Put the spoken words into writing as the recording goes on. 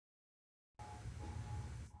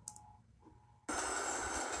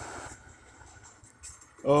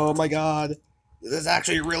Oh my god. This is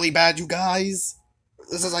actually really bad, you guys.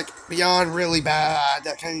 This is like beyond really bad.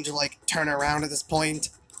 Can you just like turn around at this point?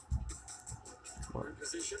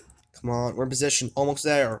 Come on, we're in position. Almost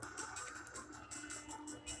there.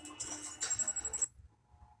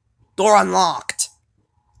 Door unlocked.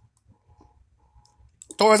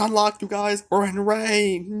 Door is unlocked, you guys. We're in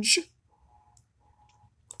range.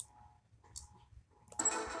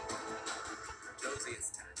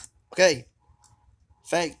 Okay.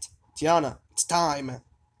 Fate. Tiana, it's time. Be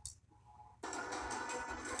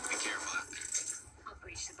careful out there. I'll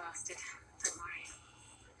breach the bastard.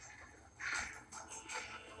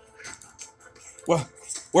 Don't worry.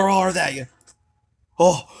 Where are they?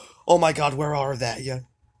 Oh my god, where are they?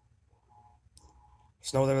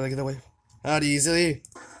 Snow, they get away. Not easily.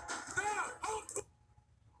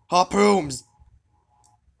 Harpoons!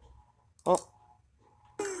 Oh.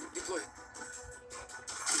 Deploy.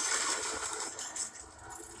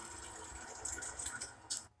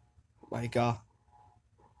 My god.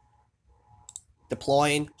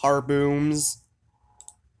 Deploying harpoons.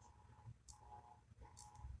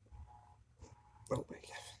 Oh my god.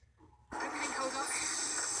 Everything hold up.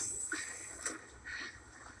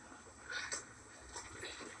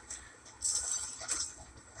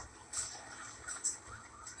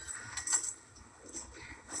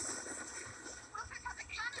 We'll pick up a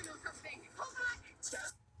cannon or something. Pull back.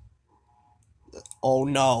 Oh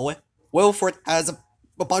no. Wilfred has a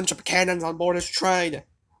bunch of cannons on board his train.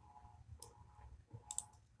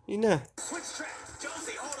 You know. Switch track.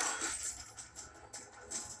 Jonesy, hold on.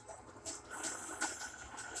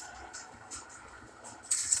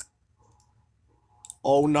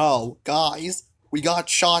 Oh no, guys, we got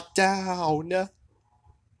shot down.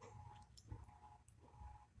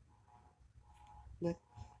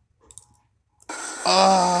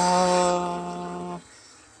 Uh,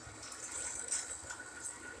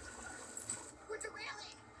 We're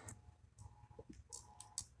derailing.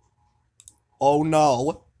 oh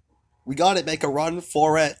no. We gotta make a run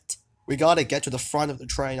for it. We gotta get to the front of the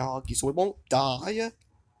train, Augie, so we won't die.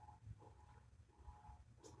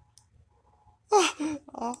 Stabilize.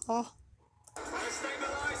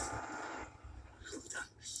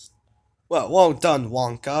 Well done,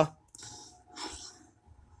 Wonka.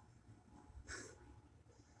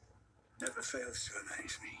 Never fails to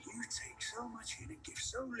amaze me. You take so much in and give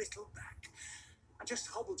so little back. I just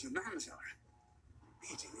hobbled your Manzar.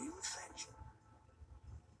 You didn't even flinch.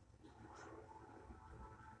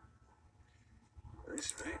 At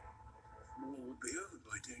this rate, all will be over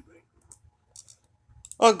by daybreak.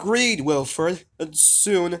 Agreed, Wilfred. And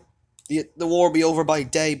soon, the war will be over by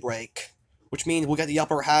daybreak. Which means we'll get the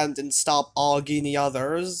upper hand and stop Augie and the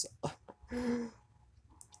others. Then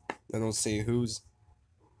we'll see who's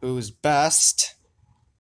best.